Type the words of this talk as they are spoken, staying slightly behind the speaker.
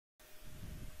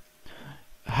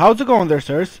How's it going there,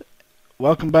 sirs?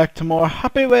 Welcome back to more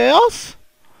Happy Wheels.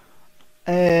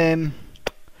 I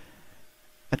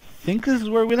think this is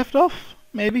where we left off,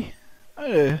 maybe.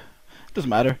 Doesn't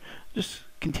matter. Just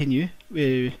continue.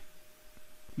 We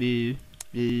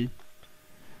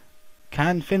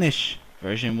can finish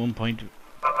version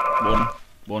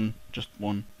 1.1. Just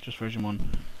version 1.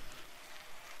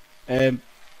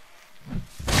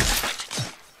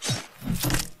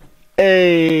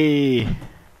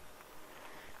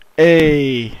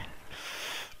 Hey!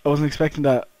 I wasn't expecting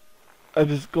that. I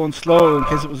was going slow in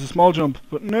case it was a small jump,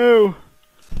 but no!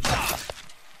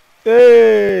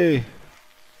 Hey!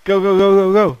 Go, go,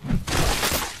 go, go,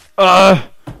 go!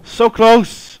 So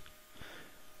close!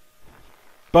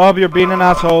 Bob, you're being an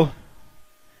asshole.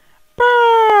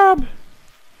 Bob!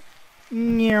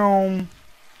 Meow.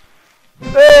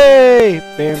 Hey!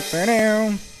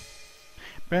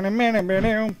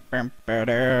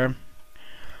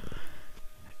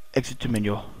 Exit to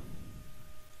menu.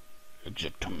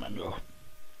 Exit to menu.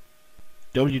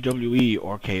 WWE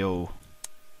or KO.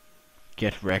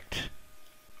 Get wrecked.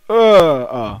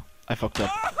 Oh, I fucked up.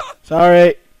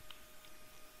 Sorry.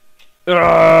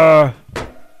 That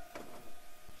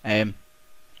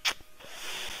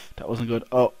wasn't good.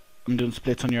 Oh, I'm doing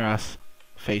splits on your ass,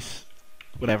 face,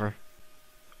 whatever.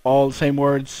 All the same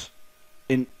words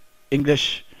in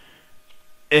English.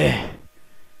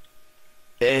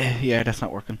 Yeah, that's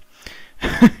not working.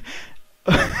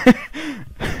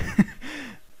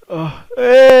 Oh,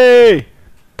 hey!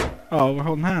 Oh, we're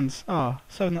holding hands. Oh,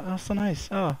 so nice.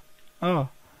 Oh,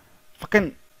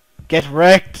 fucking get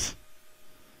wrecked.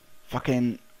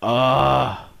 Fucking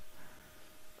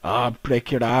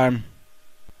break your arm.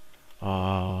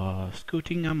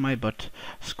 Scooting on my butt.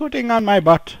 Scooting on my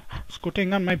butt.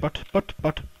 Scooting on my butt.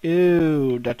 Butt.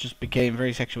 Ew, that just became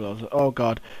very sexual. Oh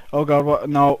god. Oh god, what?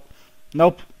 No.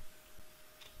 Nope.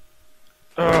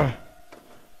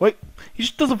 Wait, he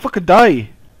just doesn't fucking die.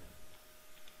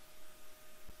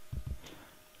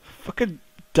 Fucking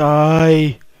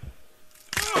die.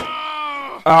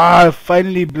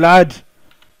 Finally blood.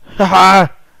 Haha.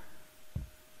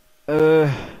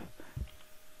 Oh,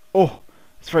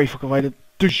 it's very fucking violent.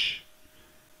 Dush.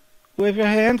 Wave your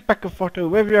hands back and forth.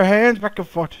 Wave your hands back and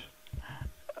forth.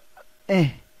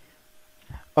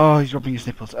 Oh, he's rubbing his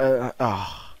nipples.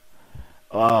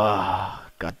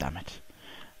 God damn it.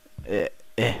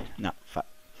 No.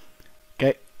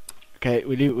 Okay,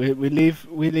 we leave.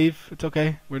 It's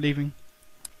okay. We're leaving.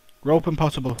 Rope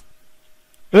impossible.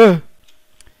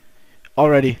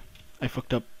 Already. I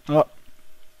fucked up. Oh.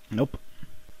 Nope.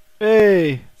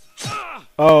 Hey.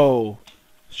 Oh.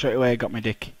 Straight away I got my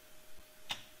dick.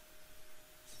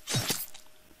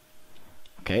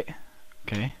 Okay.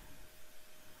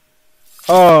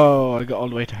 Oh, I got all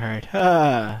the way to hard.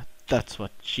 That's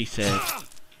what she said.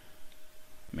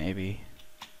 Maybe.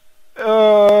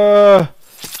 God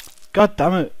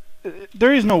damn it.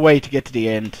 There is no way to get to the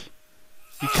end.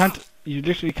 You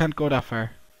literally can't go that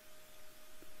far.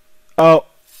 Oh.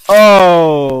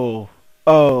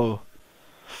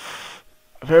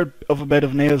 I've heard of a bed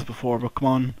of nails before, but come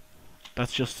on.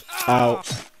 That's just... Ow.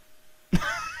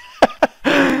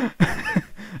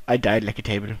 I died like a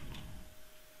table.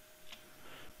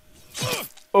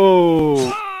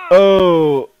 Oh!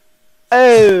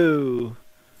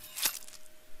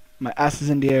 My ass is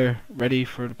in the air, ready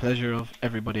for the pleasure of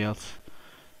everybody else.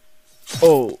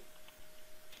 Oh!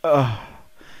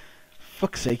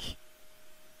 Fuck's sake.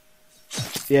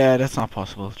 Yeah, that's not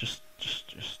possible. Just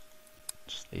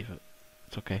leave it.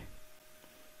 It's okay.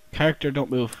 Character,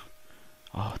 don't move.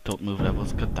 Oh, don't move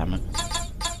levels. God damn it.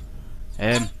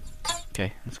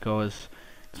 Okay, let's go as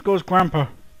Grandpa.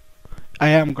 I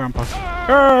am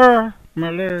Grandpa.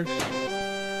 My legs.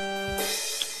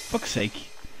 Fuck's sake.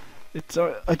 It's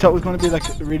I thought it was going to be like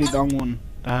a really long one.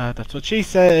 That's what she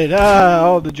said.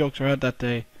 All the jokes were had that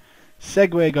day.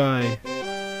 Segway guy.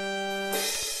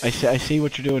 I see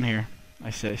what you're doing here. I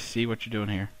see what you're doing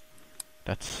here.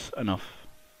 That's enough.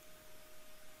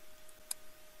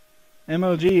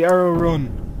 MLG arrow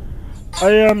run.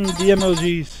 I am the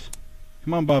MLGs.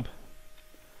 Come on, Bob.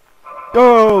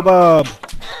 Go, Bob.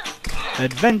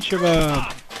 Adventure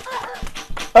Bob.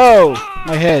 Oh,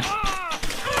 my head.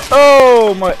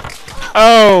 Oh, my...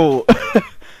 Oh!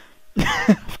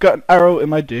 I've got an arrow in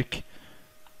my dick.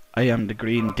 I am the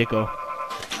green dicko.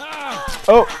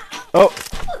 Oh!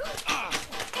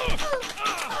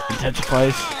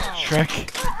 Intensifies. Shrek.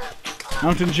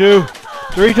 Mountain Dew.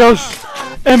 Doritos.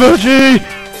 MLG!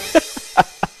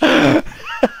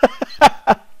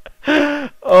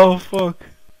 Oh, fuck.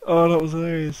 Oh, that was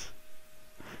hilarious.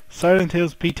 Silent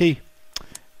Hills PT.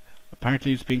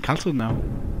 Apparently it's being cancelled now.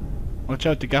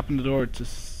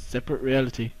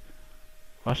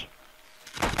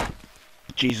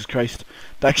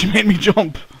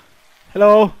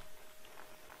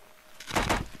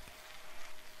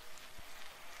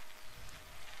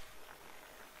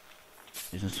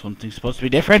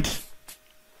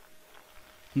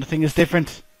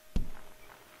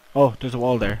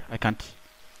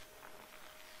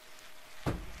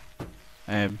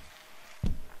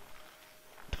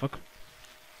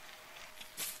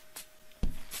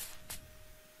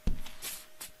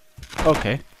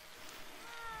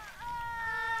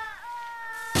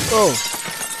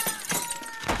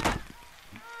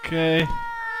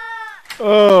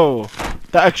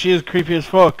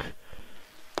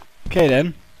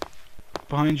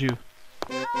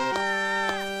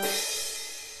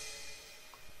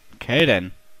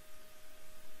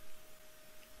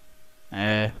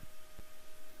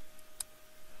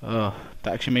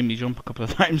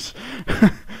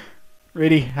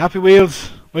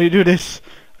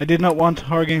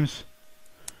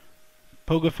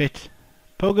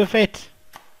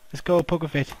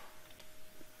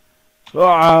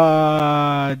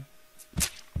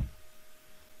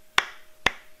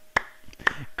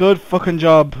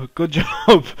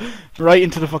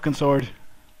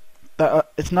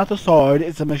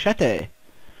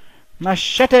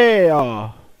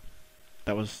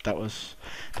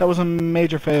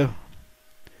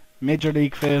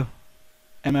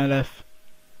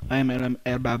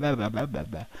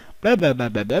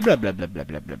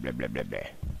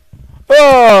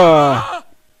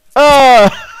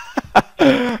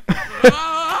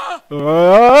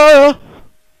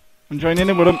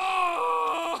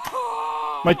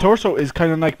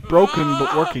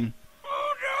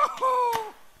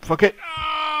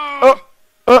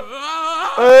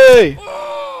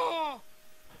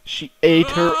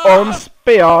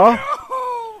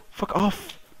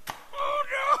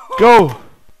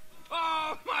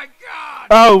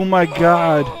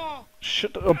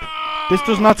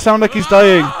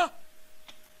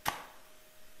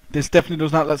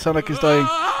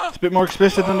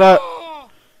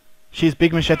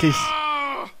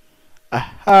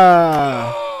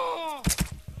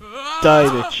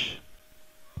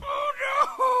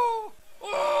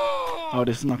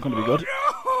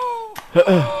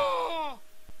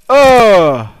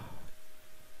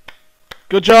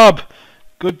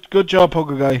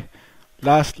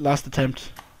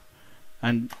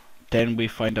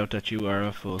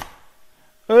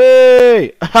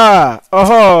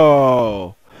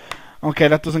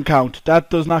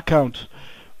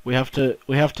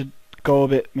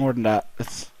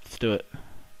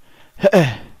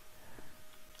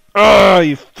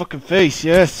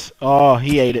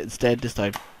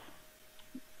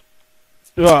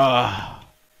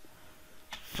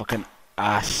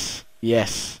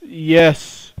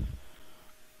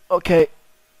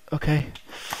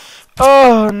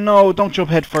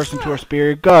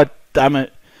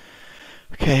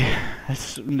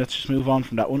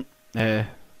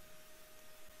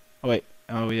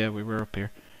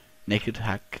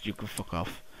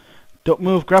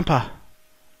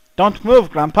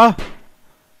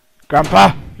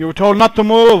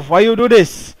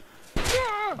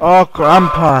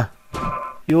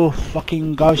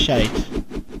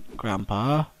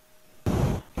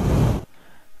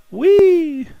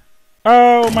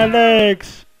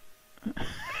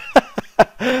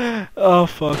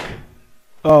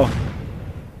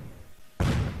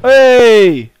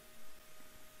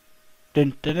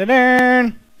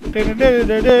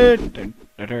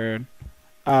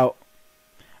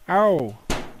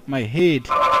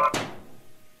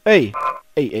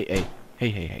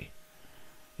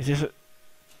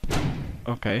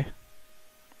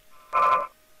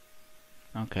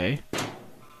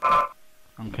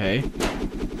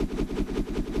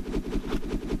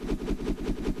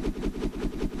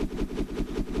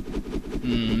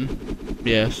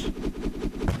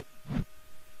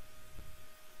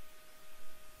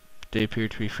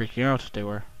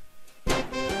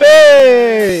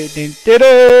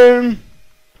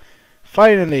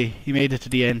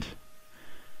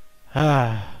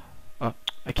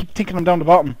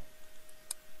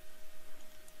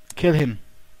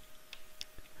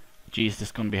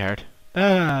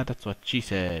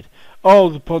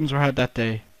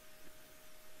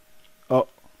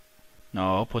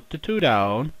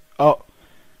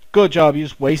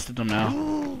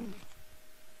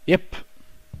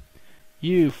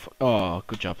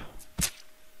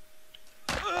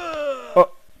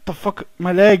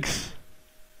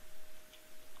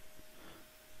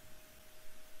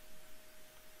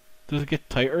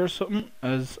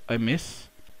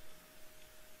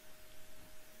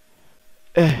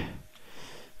 Uh,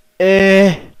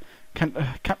 uh,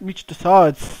 can't reach the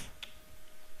sides.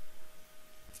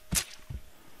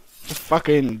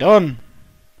 Fucking done.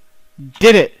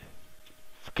 Did it.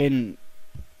 Fucking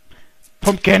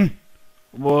pumpkin.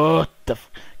 What the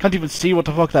can't even see what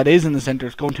the fuck that is in the center.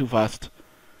 It's going too fast.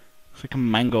 It's like a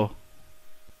mango.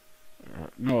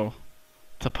 No.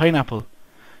 It's a pineapple.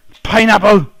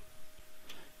 Pineapple!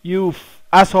 You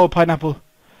asshole pineapple.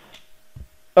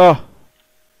 Oh.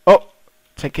 Oh.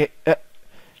 Take it.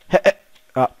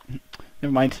 Oh.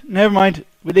 Never mind. Never mind.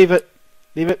 We leave it.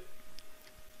 Leave it.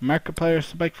 Markiplier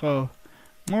Spikefall.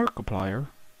 Markiplier.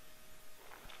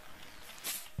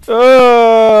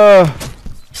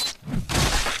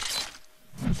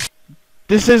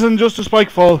 This isn't just a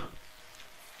Spikefall.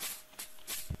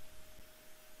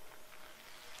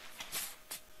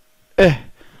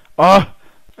 Oh,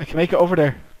 I can make it over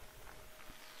there.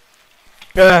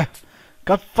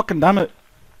 God fucking damn it.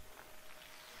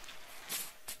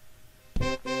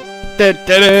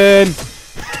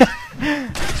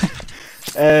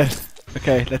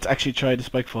 Okay, let's actually try the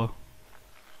Spikefall.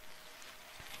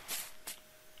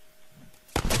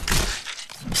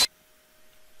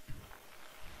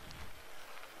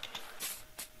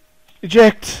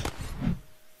 Eject!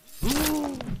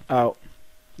 Oh.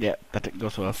 Yeah, that didn't go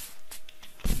so well.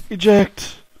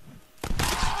 Eject!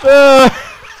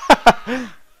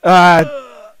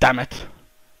 Damn it.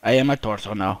 I am a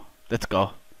torso now. Let's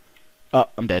go. Oh,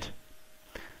 I'm dead.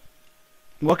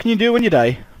 What can you do when you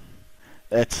die?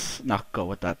 Let's not go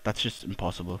with that. That's just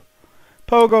impossible.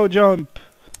 Pogo jump!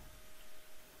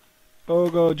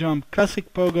 Pogo jump.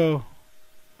 Classic pogo.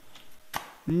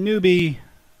 Newbie.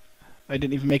 I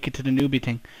didn't even make it to the newbie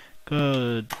thing.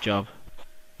 Good job.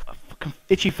 A fucking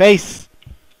itchy face.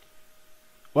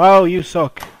 Wow, you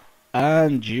suck.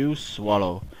 And you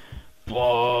swallow.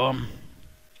 Boom.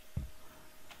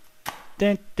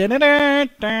 Dun, dun, dun, dun,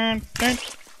 dun,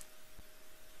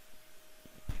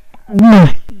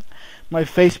 dun. My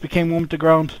face became one with the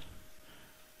ground.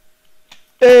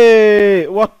 Hey,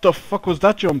 what the fuck was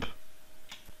that jump?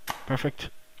 Perfect.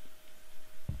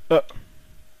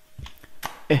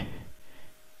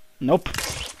 Nope.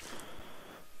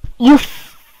 You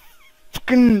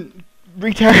fucking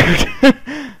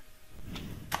retard.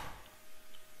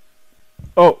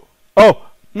 Oh. Oh.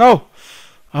 No.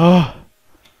 Oh.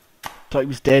 Thought he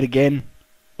was dead again.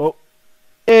 Oh.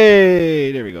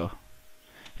 Hey. There we go.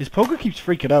 His pogo keeps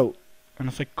freaking out. And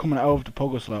it's like coming out of the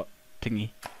pogo slot thingy.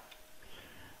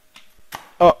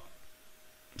 Oh.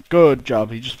 Good job.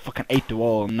 He just fucking ate the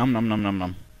wall. Nom nom nom nom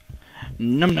nom.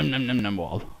 Nom nom nom nom nom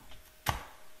wall.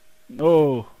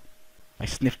 Oh, I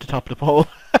sniffed the top of the pole.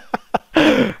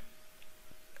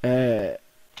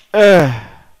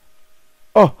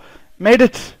 Oh, made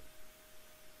it.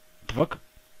 The fuck?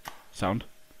 Sound?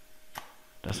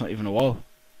 That's not even a wall.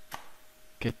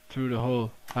 Get through the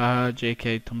hole.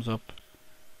 JK, thumbs up.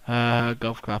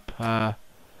 Golf clap.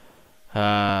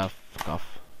 Fuck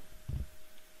off.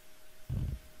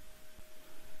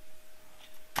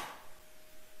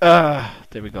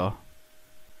 There we go.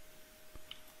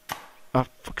 Oh,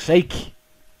 fuck's sake.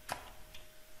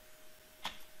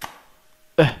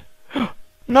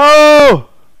 No!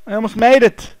 I almost made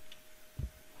it.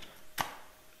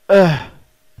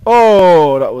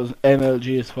 Oh, that was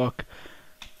MLG as fuck.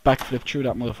 Backflip through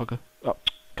that motherfucker. Oh,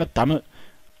 god damn it.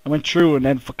 I went through and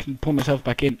then fucking pulled myself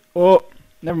back in. Oh,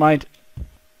 never mind.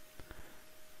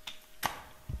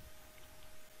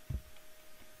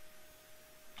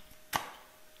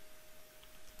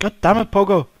 God damn it,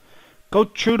 Pogo. Go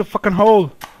through the fucking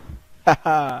hole.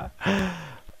 Haha.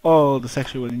 All the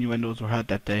sexual innuendos were had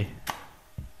that day.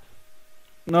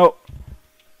 No.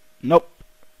 Nope.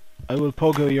 I will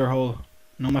pogo your hole.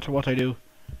 No matter what I do.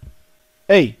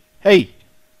 Hey! Hey!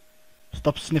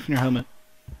 Stop sniffing your helmet.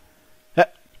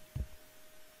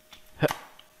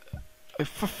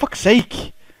 For fuck's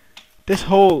sake! This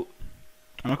hole...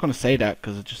 I'm not gonna say that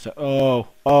because it just... Oh!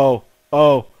 Oh!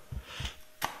 Oh!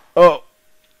 Oh!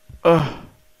 I'm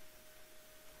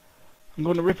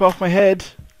going to rip off my head.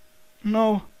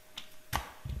 No.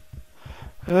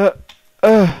 No.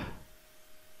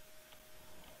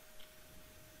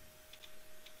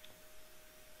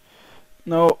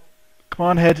 Come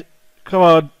on, head. Come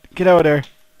on. Get out of there.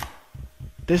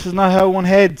 This is not how one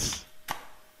heads.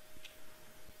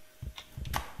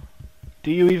 Do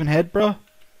you even head, bro?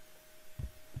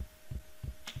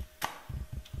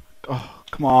 Oh,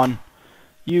 come on.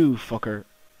 You fucker.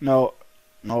 No.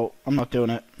 No, I'm not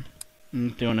doing it. I'm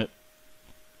not doing it.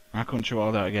 I'm not going through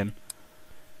all that again.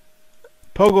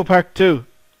 Pogo Park 2.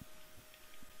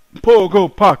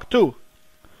 Pogo Park 2.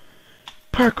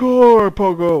 Parkour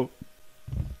Pogo.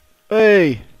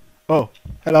 Hey! Oh,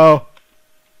 hello.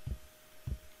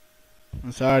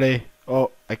 I'm sorry.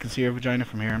 Oh, I can see your vagina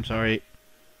from here. I'm sorry.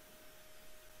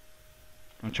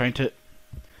 I'm trying to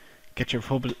get your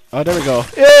full. Oh, there we go.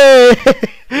 Yay!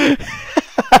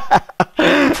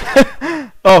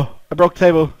 Oh, I broke the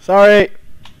table. Sorry.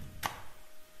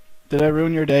 Did I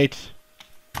ruin your date?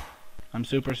 I'm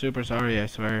super sorry, I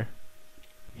swear.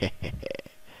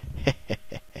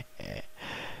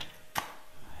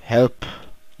 Help.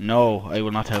 No, I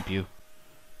will not help you.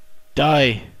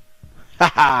 Die. Ha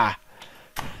ha.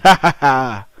 Ha ha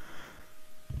ha.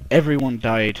 Everyone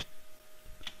died.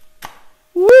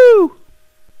 Woo!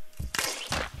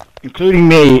 Including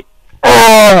me.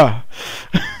 Ah!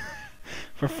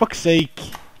 For fuck's sake.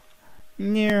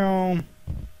 No.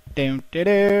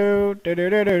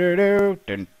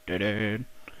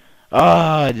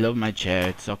 Ah, I love my chair.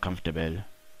 It's so comfortable.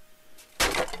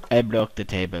 I broke the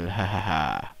table. Ha ha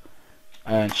ha.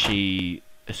 And she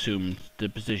assumed the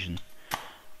position.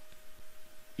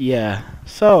 Yeah.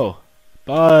 So,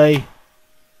 bye.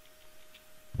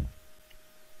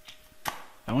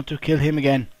 I want to kill him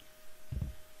again.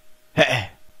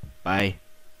 Bye.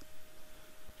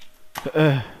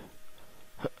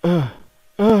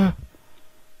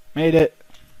 Made it.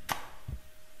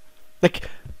 Like,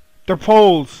 they're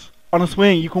poles on a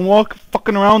swing. You can walk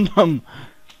fucking around them.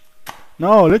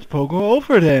 No, let's pogo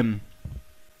over them.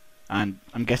 And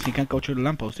I'm guessing you can't go through the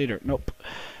lamppost either. Nope.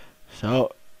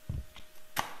 So,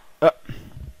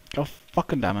 go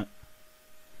fucking damn it.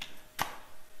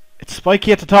 It's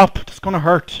spiky at the top. It's gonna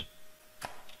hurt.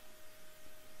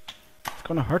 It's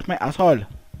gonna hurt my asshole.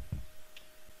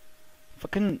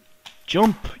 Fucking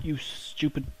jump, you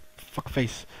stupid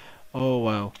fuckface. Oh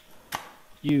wow.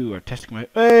 You are testing my.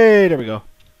 Hey, there we go.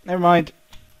 Never mind.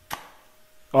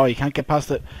 Oh, you can't get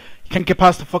past it. You can't get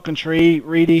past the fucking tree,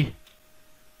 Reedy.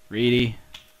 Reedy.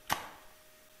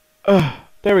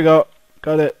 There we go.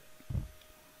 Got it.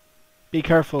 Be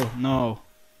careful. No.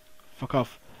 Fuck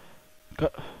off.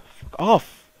 Fuck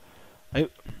off.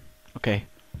 Okay.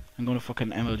 I'm gonna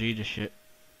fucking MLG this shit.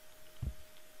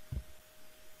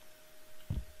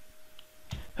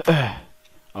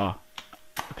 Oh.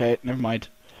 Okay, never mind.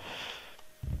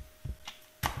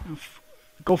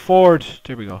 Go forward.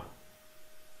 There we go.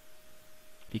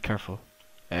 Be careful.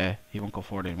 He won't go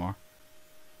forward anymore.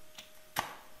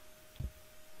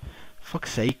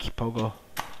 Fuck's sake, Pogo.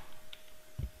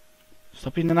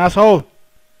 Stop being an asshole.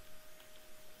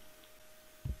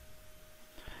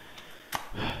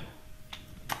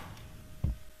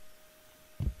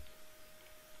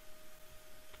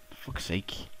 Fuck's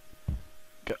sake.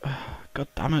 God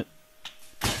damn it.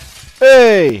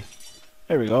 Hey!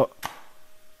 There we go.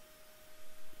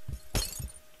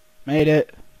 Made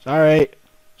it. Sorry.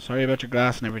 Sorry about your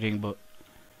glass and everything, but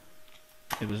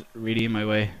it was really in my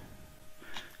way.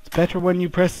 It's better when you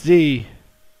press Z.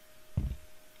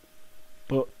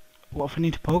 But what if I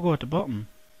need to pogo at the bottom?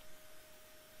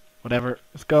 Whatever.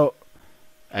 Let's go.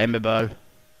 I am a ball.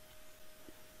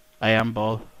 I am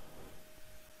ball.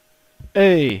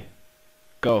 Hey!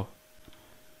 Go.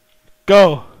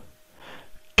 Go!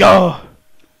 Go!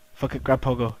 Fuck it, grab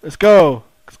pogo. Let's go!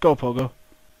 Let's go, pogo.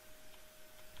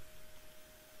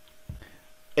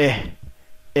 Hey!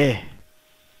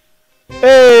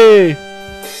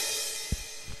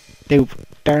 Doop.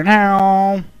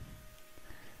 Now.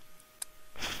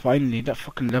 Finally, that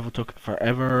fucking level took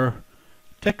forever.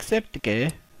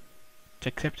 Texepticeye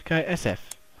SF.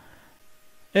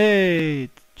 Hey,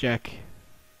 Jack.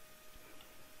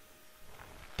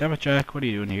 Damn it, Jack. What are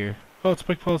you doing here? Oh, it's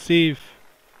Brickfall Steve.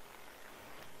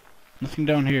 Nothing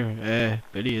down here.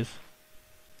 Billy is.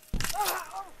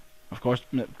 Of course,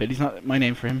 Billy's not my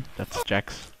name for him. That's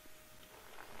Jack's.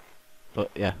 But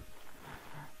yeah.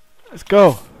 Let's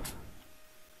go.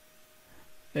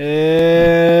 Away!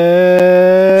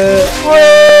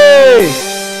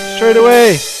 Straight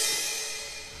away.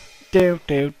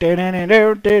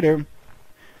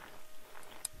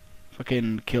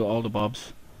 Fucking kill all the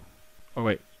Bobs. Oh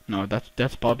wait, no,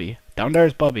 that's Bobby. Down there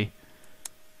is Bobby.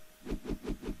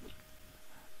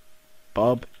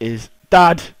 Bob is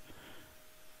Dad.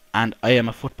 And I am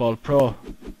a football pro.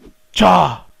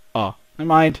 Cha! Oh, never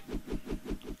mind.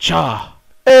 Cha!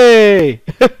 Hey!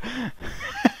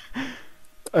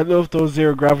 I love those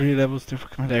zero gravity levels, they're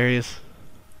fucking hilarious.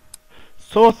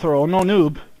 So throw, no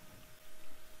noob.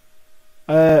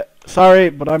 Sorry,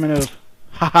 but I'm a noob.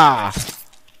 Haha!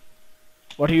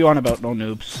 What are you on about, no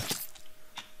noobs?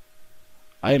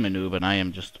 I am a noob and I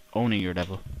am just owning your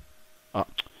level. Oh,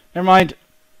 never mind.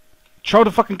 Throw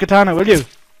the fucking katana, will you?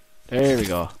 There we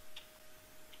go.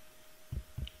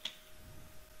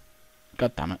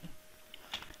 God damn it.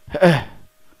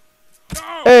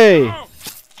 Hey!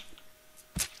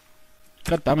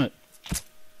 God damn it.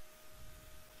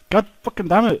 God fucking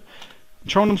damn it. I'm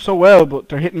throwing them so well, but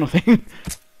they're hitting nothing.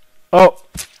 Oh.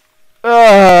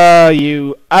 Ah,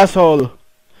 you asshole.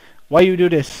 Why you do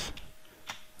this?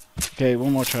 Okay,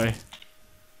 one more try.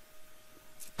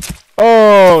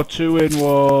 Oh, 2 in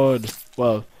 1.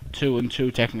 Well, 2 and 2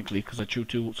 technically, because I threw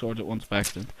 2 swords at once by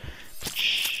accident. But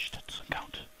shh, that doesn't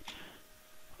count.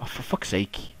 Oh, for fuck's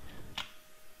sake.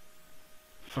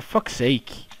 For fuck's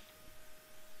sake.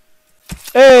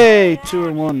 Hey, 2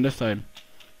 and 1 this time.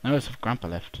 Now I just have Grandpa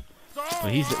left.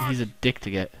 But he's a dick to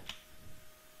get.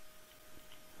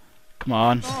 Come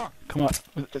on. Come on.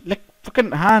 Lick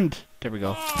fucking hand. There we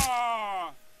go.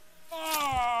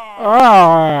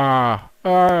 Ah!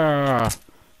 Ah!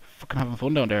 Fucking having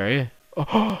fun down there, are you?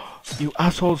 Oh, you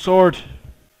asshole sword!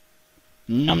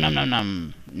 Num num num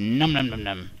num. Num num num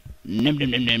num. Num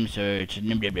num num num sword.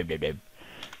 Num num num num num.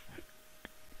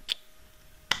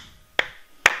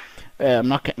 I'm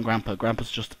not getting Grandpa. Grandpa's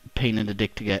just a pain in the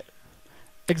dick to get.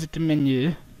 Exit the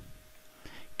menu.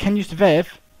 Can you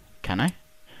survive? Can I?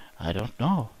 I don't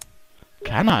know.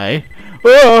 Can I?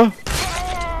 Oh!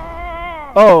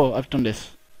 Oh, I've done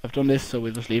this. I've done this, so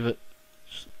we'll just leave it.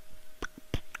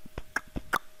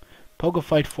 Pogo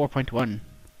Fight 4.1.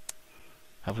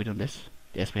 Have we done this?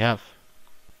 Yes, we have.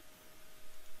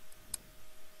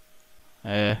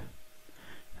 I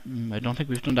don't think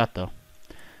we've done that though.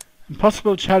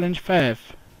 Impossible Challenge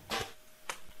 5.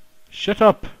 Shut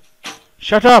up!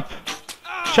 Shut up!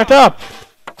 Shut up!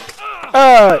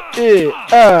 I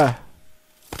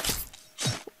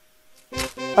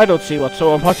don't see what's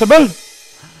so impossible.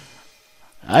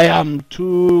 I am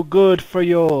too good for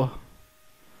you.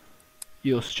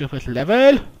 You stupid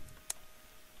level.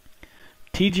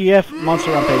 TGF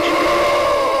Monster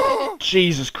Rampage.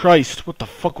 Jesus Christ, what the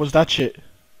fuck was that shit?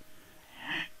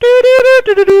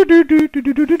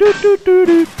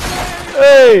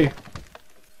 Hey!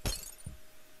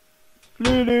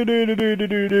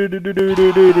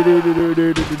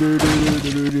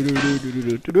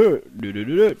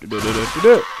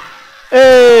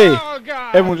 Hey!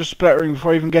 Everyone just splattering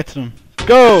before I even get to them.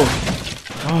 Go!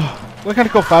 Oh, why can't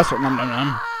it go faster? Nom nom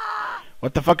nom.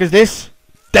 What the fuck is this?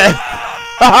 Death!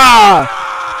 Haha!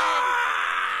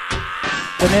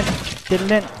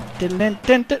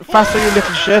 Faster, you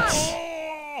little shits!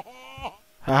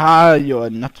 Haha, you're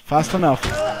not fast enough.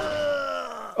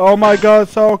 Oh my god,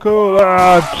 so cool!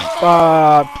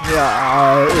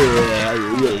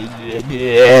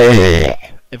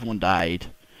 Everyone died.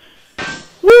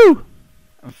 Woo!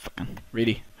 Oh, fucking,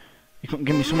 really? You couldn't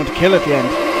give me someone to kill at the end?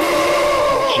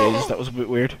 Jesus, that was a bit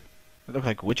weird. It looked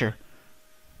like Witcher.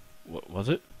 What was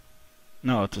it?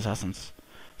 No, it's Assassins.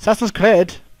 Assassin's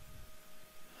Creed!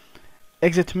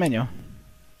 Exit menu.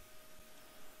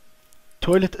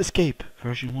 Toilet escape,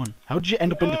 version 1. How did you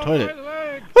end up in the toilet?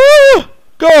 Ah!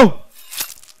 Go!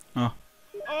 Oh.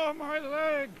 Oh, my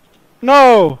leg!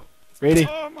 No! Really?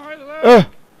 Oh, my leg!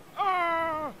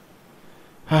 Ah!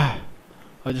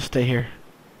 I'll just stay here.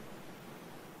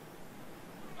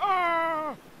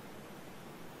 Ah!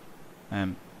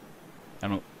 I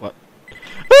don't know what.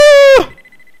 Ah!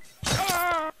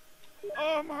 Ah!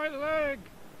 Oh, my leg!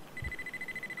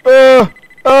 Ah!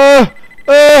 Ah!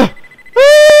 Ah!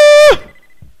 Ah!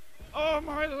 Oh,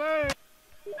 my leg!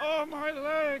 Oh, my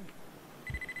leg!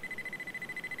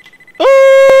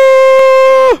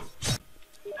 Ah!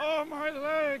 Oh, my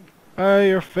leg! Ah,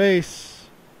 your face.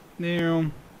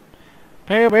 Near.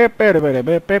 Hey!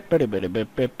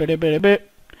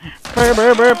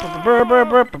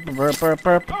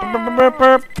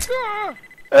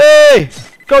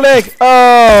 Go leg!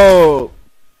 Oh!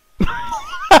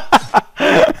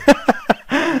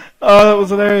 Oh, that was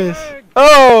hilarious.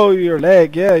 Oh, your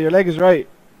leg. Yeah, your leg is right.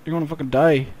 You're gonna fucking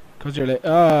die. Cause your leg.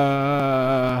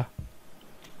 Ah!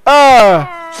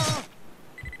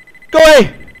 Go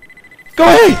away! Go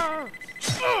away!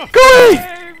 Go away!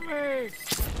 Save me!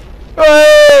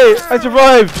 Hey! I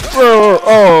survived! Oh!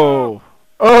 Oh!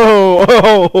 Oh!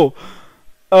 Oh!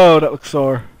 Oh, that looks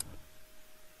sore.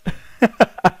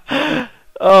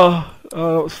 Oh! Oh,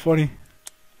 that was funny.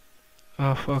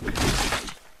 Oh, fuck.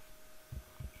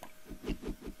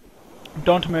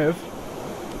 Don't move.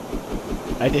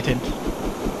 I didn't.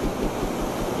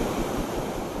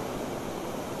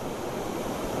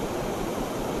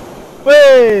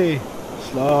 Way!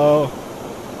 Slow.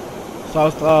 So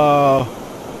slow.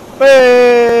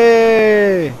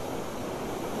 Way!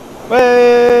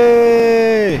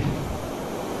 Way!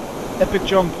 Epic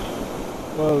jump.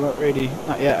 Well, not really.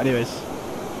 Not yet, anyways.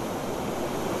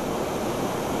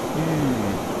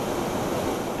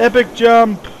 Epic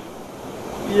jump!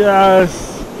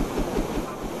 Yes!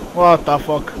 What the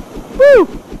fuck? Woo!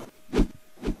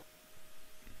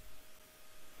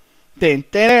 Dun,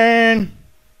 dun, dun.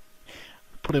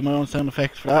 Put in my own sound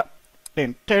effects for that.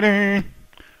 Dun, dun, dun.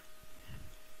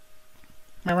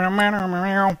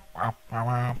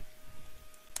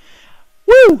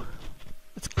 Woo!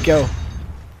 Let's go.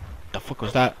 The fuck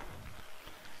was that?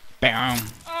 Bam!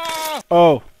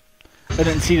 Oh, I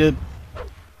didn't see the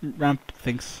ramp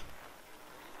things.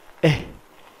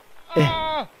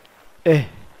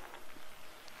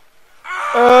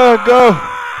 Oh, go!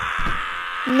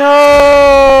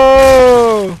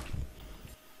 No!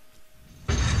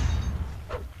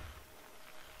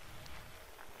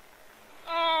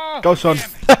 Go, son.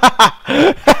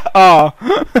 Oh,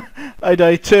 I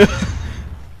died too.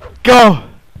 Go!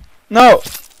 No!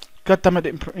 God damn it, I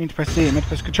didn't mean to press C, I meant to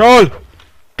press control!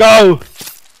 Go!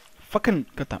 Fucking,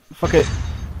 god damn, fuck it.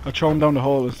 I'll throw him down the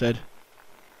hole instead.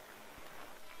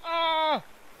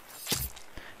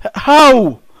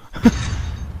 How?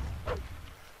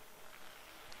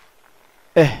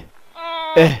 Okay.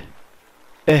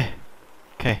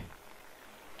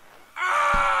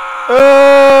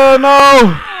 Oh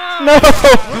no! No!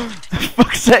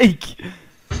 Fuck's sake!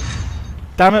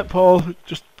 Damn it, Paul.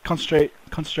 Just concentrate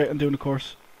on doing the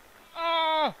course.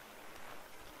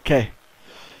 Okay.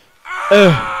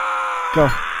 Go.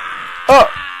 Oh!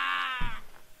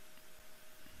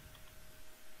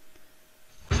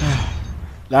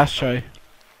 Last try.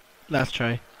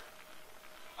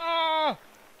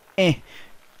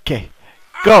 Okay.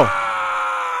 Go!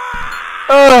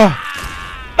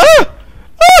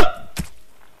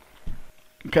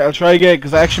 Okay, I'll try again,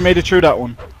 because I actually made it through that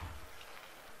one.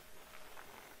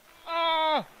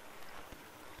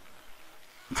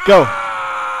 Let's go.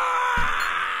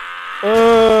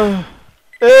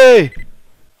 Hey!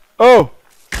 Oh!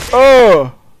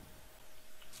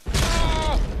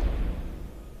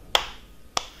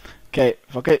 Okay,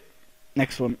 fuck it.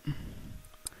 Next one.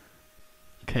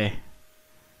 Okay.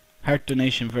 Heart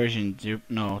donation version.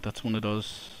 No, that's one of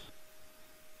those.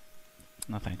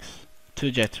 No thanks.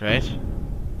 2 jets, right?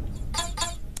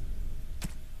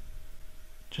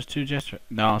 Just 2 jets?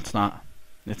 No, it's not.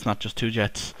 It's not just 2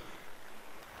 jets.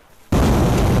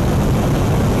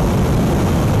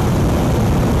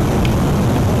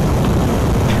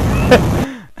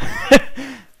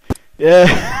 Yeah.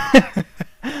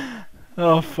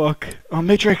 Oh fuck. Oh,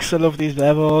 Matrix, I love these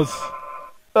levels.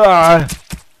 Ah,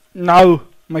 no,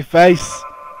 my face.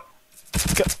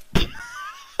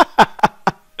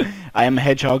 I am a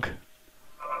hedgehog.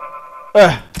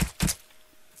 It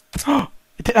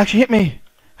didn't actually hit me.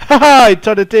 Haha, I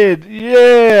thought it did.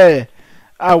 Yeah,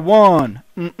 I won.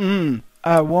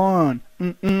 I won.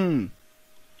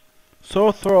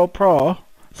 So throw pro.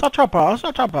 Such a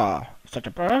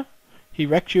pro. He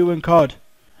wrecked you in COD.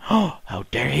 Oh, how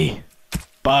dare he?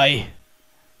 Bye.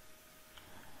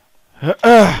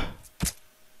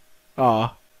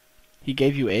 Aw. He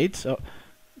gave you AIDS? Oh,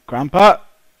 Grandpa?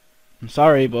 I'm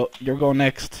sorry, but you're going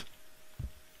next.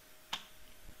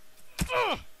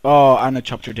 Oh, and I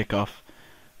chopped your dick off.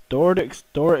 Dora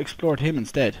explored him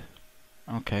instead.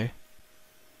 Okay.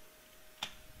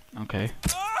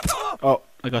 Oh,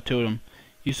 I got 2 of them.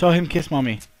 You saw him kiss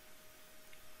mommy.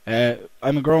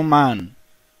 I'm a grown man.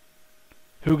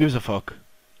 Who gives a fuck?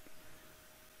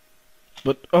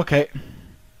 But, okay.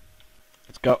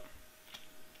 Let's go.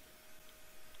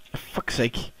 For fuck's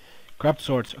sake. Grab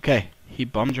swords. Okay. He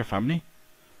bombed your family?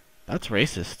 That's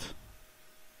racist.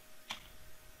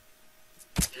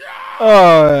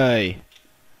 Oh,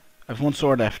 I've 1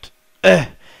 sword left.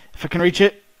 If I can reach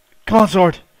it. Come on,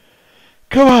 sword.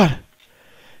 Come on.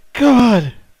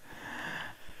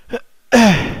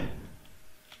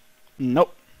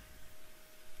 Nope.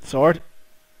 Sword.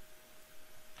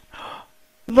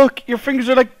 Look, your fingers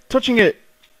are like touching it.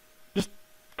 Just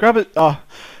grab it. Oh,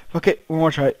 okay, 1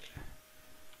 more try.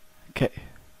 Okay.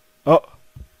 Oh,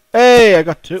 hey, I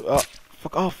got 2. Oh,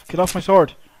 fuck off! Get off my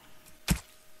sword.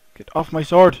 Get off my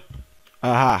sword.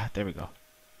 Aha, there we go.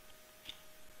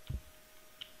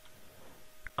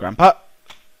 Grandpa.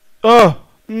 Oh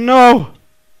no,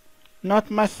 not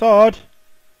my sword.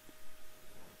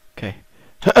 Okay.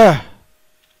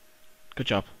 Good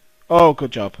job. Oh,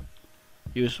 good job.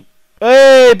 Use.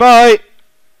 Hey, bye.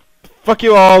 Fuck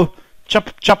you all.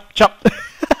 Chop.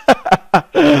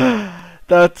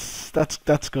 That's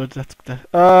good.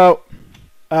 Oh.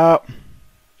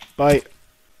 Bye.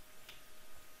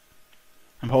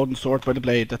 I'm holding sword by the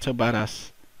blade. That's so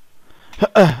badass.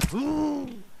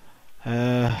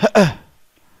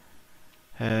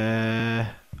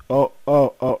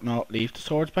 Oh, no. Leave the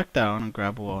swords back down and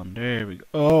grab 1. There we go.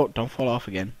 Oh, don't fall off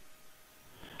again.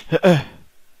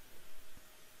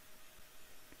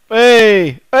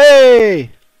 Hey!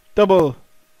 Hey! Double.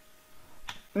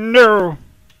 No.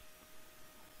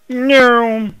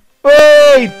 No.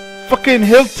 Hey! Fucking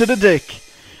hilt to the dick.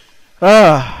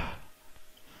 Ah.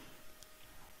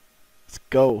 Let's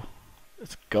go.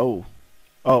 Let's go.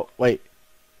 Oh, wait.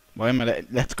 Why am I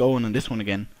let's go on this one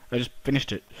again? I just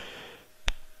finished it.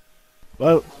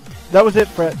 Well, that was it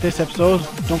for this episode.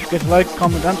 Don't forget to like,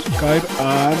 comment and subscribe,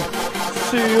 and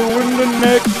see you in the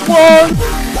next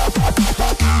one!